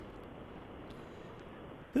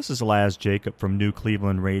This is Laz Jacob from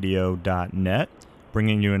NewClevelandRadio.net,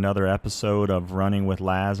 bringing you another episode of Running with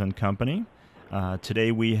Laz and Company.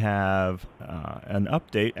 Today we have an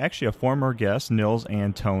update, actually a former guest, Nils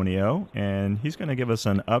Antonio, and he's going to give us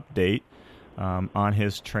an update on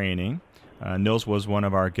his training. Nils was one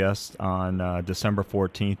of our guests on December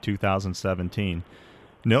 14th, 2017.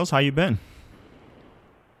 Nils, how you been?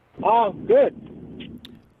 Oh, good.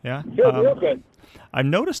 Yeah? Good, real good. I've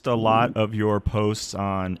noticed a lot of your posts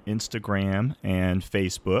on Instagram and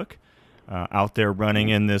Facebook out there running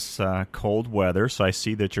in this cold weather, so I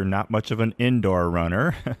see that you're not much of an indoor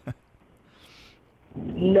runner.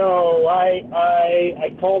 No,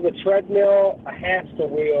 I call the treadmill a hamster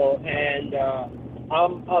wheel, and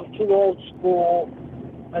I'm too old school,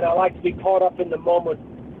 and I like to be caught up in the moment,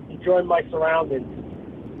 enjoying my surroundings.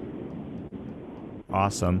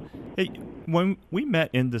 Awesome. Hey, when we met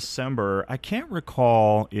in December, I can't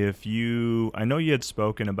recall if I know you had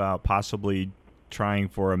spoken about possibly trying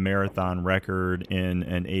for a marathon record in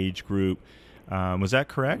an age group. Was that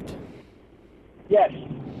correct? Yes.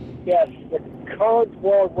 The current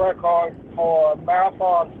world record for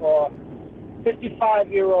marathon for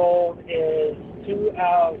 55-year-old is 2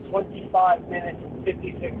 hours, 25 minutes, and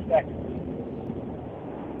 56 seconds.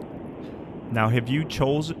 Now, have you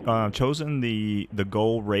chosen the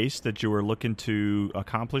goal race that you were looking to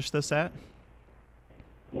accomplish this at?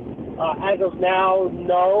 As of now,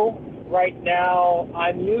 no. Right now,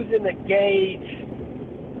 I'm using a gauge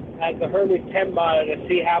at the Hermes 10 mile to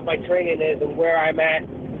see how my training is and where I'm at.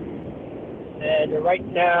 And right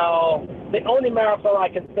now, the only marathon I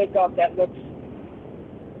can think of that looks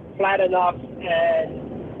flat enough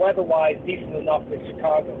and weather-wise decent enough is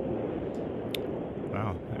Chicago.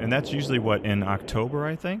 Wow. And that's usually in October,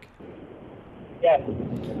 I think? Yes.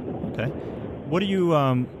 Okay. What are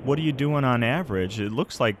you doing on average? It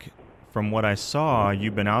looks like from what I saw,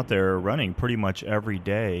 you've been out there running pretty much every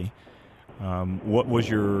day. What was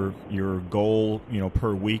your goal,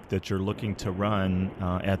 per week that you're looking to run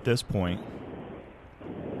at this point?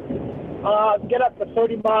 Get up to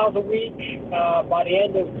 30 miles a week. By the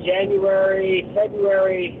end of January,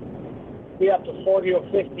 February, be up to 40 or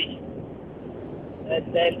 50.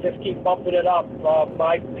 And then just keep bumping it up.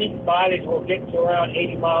 My peak mileage will get to around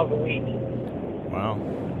 80 miles a week. Wow.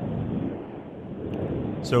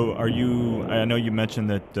 So I know you mentioned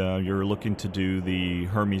that you're looking to do the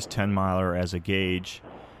Hermes 10 miler as a gauge,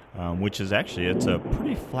 which is it's a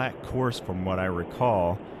pretty flat course from what I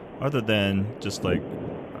recall, other than just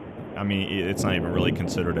it's not even really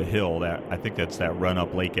considered a hill. I think that's that run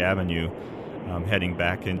up Lake Avenue, heading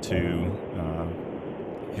back into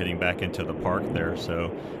the park there.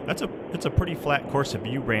 So it's a pretty flat course. Have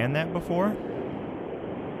you ran that before?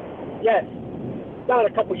 Yes, done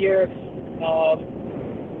it a couple years,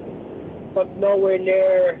 but nowhere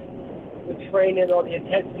near the training or the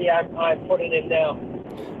intensity I'm putting in now.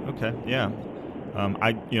 Okay, yeah.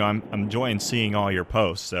 I'm enjoying seeing all your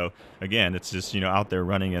posts. So again, it's just out there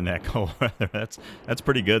running in that cold weather. That's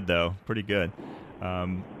pretty good though. Pretty good.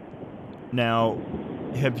 Now,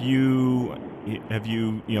 have you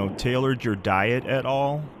tailored your diet at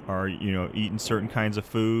all? Are eating certain kinds of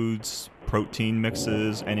foods, protein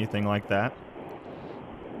mixes, anything like that?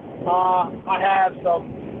 I have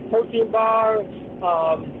some protein bars,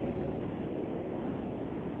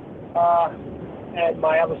 and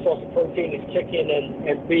my other source of protein is chicken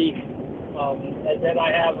and beef. And then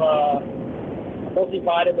I have a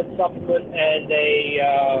multivitamin supplement and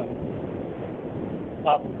a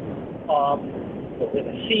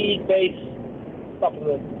seed-based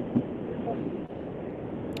supplement.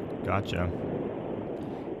 Gotcha.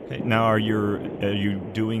 Okay. Now, are you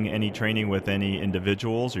doing any training with any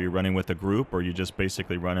individuals? Are you running with a group, or are you just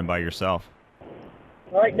basically running by yourself?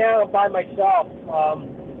 Right now, I'm by myself.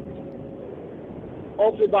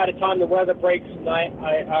 Hopefully, by the time the weather breaks and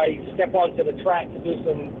I step onto the track to do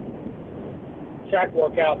some track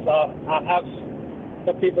workouts, I'll have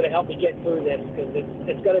some people to help me get through this, because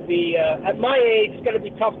it's going to be, at my age, it's going to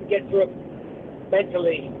be tough to get through it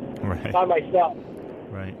mentally by myself.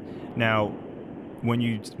 Right. Now, when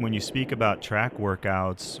you speak about track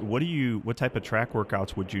workouts, what type of track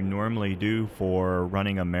workouts would you normally do for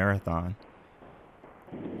running a marathon?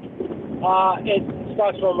 It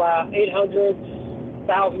starts from 800,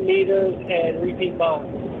 1,000 meters, and repeat miles.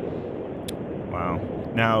 Wow.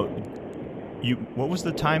 Now, what was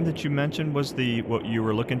the time that you mentioned was what you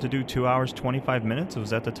were looking to do? 2 hours, 25 minutes? Was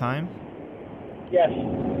that the time? Yes.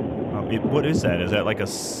 What is that? Is that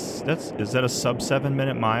is that a sub 7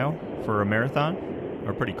 minute mile for a marathon,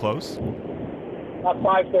 or pretty close?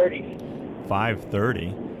 5:30.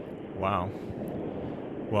 5:30. Wow.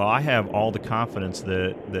 Well, I have all the confidence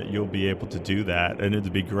that you'll be able to do that, and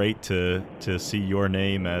it'd be great to see your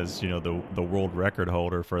name as the world record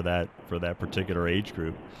holder for that particular age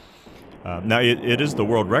group. Now, it is the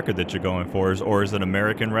world record that you're going for, or is it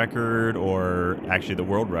American record, or actually the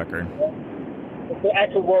world record? It's the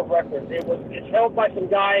actual world record. It's held by some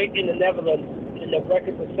guy in the Netherlands, and the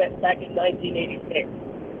record was set back in 1986.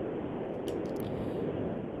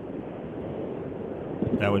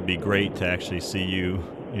 That would be great to actually see you,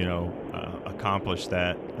 accomplish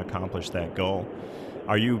that goal.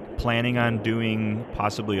 Are you planning on doing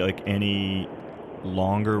possibly like any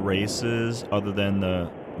longer races other than the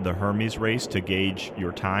Hermes race to gauge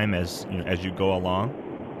your time as you go along?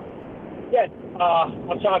 Yeah,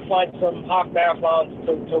 I'm trying to find some half marathons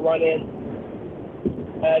to run in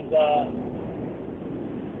as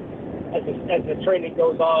the training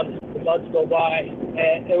goes on, the months go by,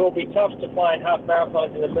 and it will be tough to find half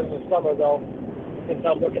marathons in the middle of summer though, since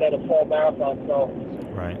I'm looking at a fall marathon. So,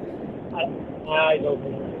 right, my eyes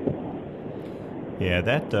open. Yeah,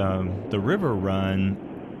 that the river run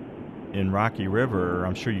in Rocky River,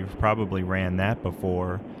 I'm sure you've probably ran that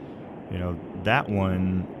before. That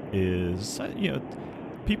one is,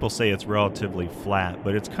 people say it's relatively flat,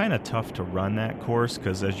 but it's kind of tough to run that course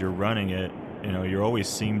because as you're running it, you always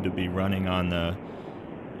seem to be running on the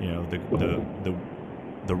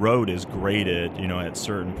road is graded, at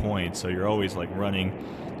certain points, so you're always like running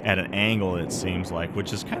at an angle, it seems like,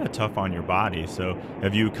 which is kind of tough on your body. So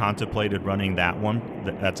have you contemplated running that one?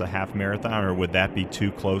 That's a half marathon, or would that be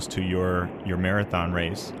too close to your marathon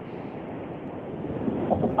race?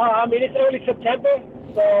 It's early September,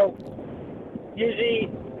 so usually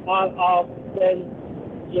I'll then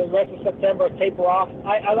the rest of September taper off.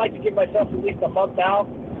 I like to give myself at least a month out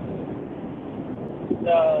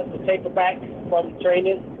to taper back from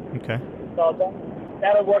training. Okay. So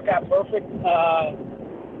that'll work out perfect.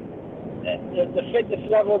 The fitness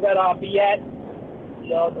level that I'll be at,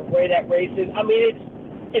 the way that race is.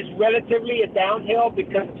 It's relatively a downhill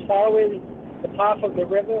because it's following the path of the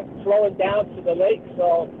river, flowing down to the lake.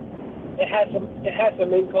 So it has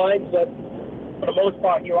some inclines, but for the most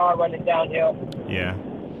part, you are running downhill. Yeah.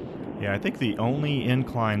 Yeah, I think the only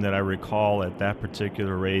incline that I recall at that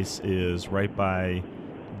particular race is right by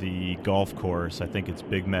the golf course. I think it's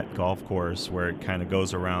Big Met Golf Course, where it kind of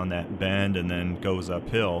goes around that bend and then goes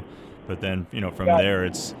uphill. But then, from there,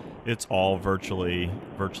 it's all virtually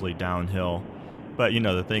downhill. But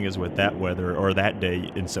the thing is with that weather, or that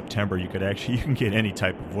day in September, you can get any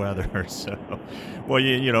type of weather. So, well,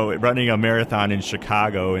 running a marathon in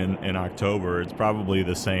Chicago in October, it's probably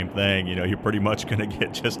the same thing. You're pretty much going to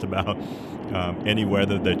get just about any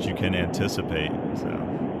weather that you can anticipate. So,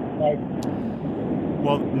 right.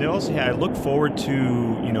 Well, Nils, I look forward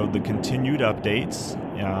to the continued updates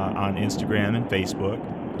on Instagram and Facebook.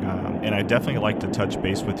 And I definitely like to touch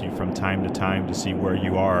base with you from time to time to see where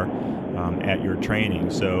you are at your training.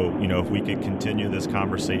 So, if we could continue this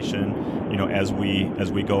conversation, as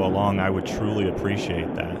we go along, I would truly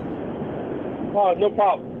appreciate that. Oh, no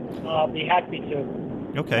problem. I'll be happy to.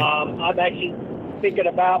 Okay. I'm actually thinking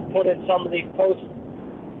about putting some of these posts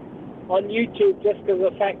on YouTube just because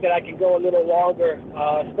of the fact that I can go a little longer,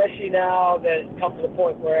 especially now that it's come to the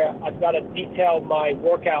point where I've got to detail my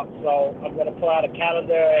workout. So I'm going to pull out a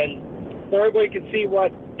calendar and so everybody can see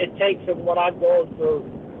what it takes and what I'm going through.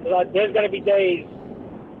 So there's going to be days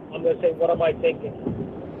I'm going to say, what am I thinking?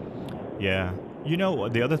 Yeah.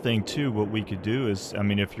 The other thing, too, what we could do is,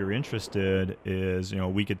 if you're interested, is,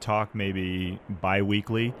 we could talk maybe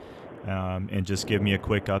bi-weekly and just give me a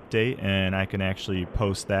quick update, and I can actually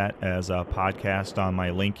post that as a podcast on my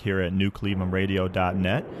link here at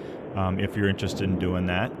newclevelandradio.net if you're interested in doing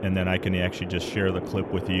that, and then I can actually just share the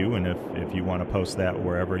clip with you, and if you want to post that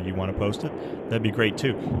wherever you want to post it, that'd be great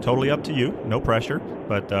too. Totally up to you, no pressure,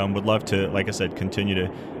 but would love to, like I said, continue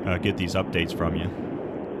to get these updates from you.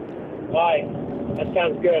 All right, that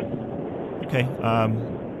sounds good. Okay.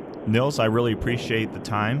 Nils, I really appreciate the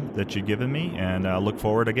time that you've given me, and look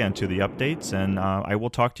forward again to the updates, and I will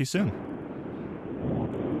talk to you soon.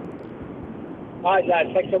 All right,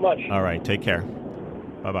 guys. Thanks so much. All right. Take care.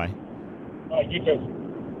 Bye-bye. All right, you too.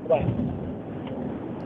 Bye.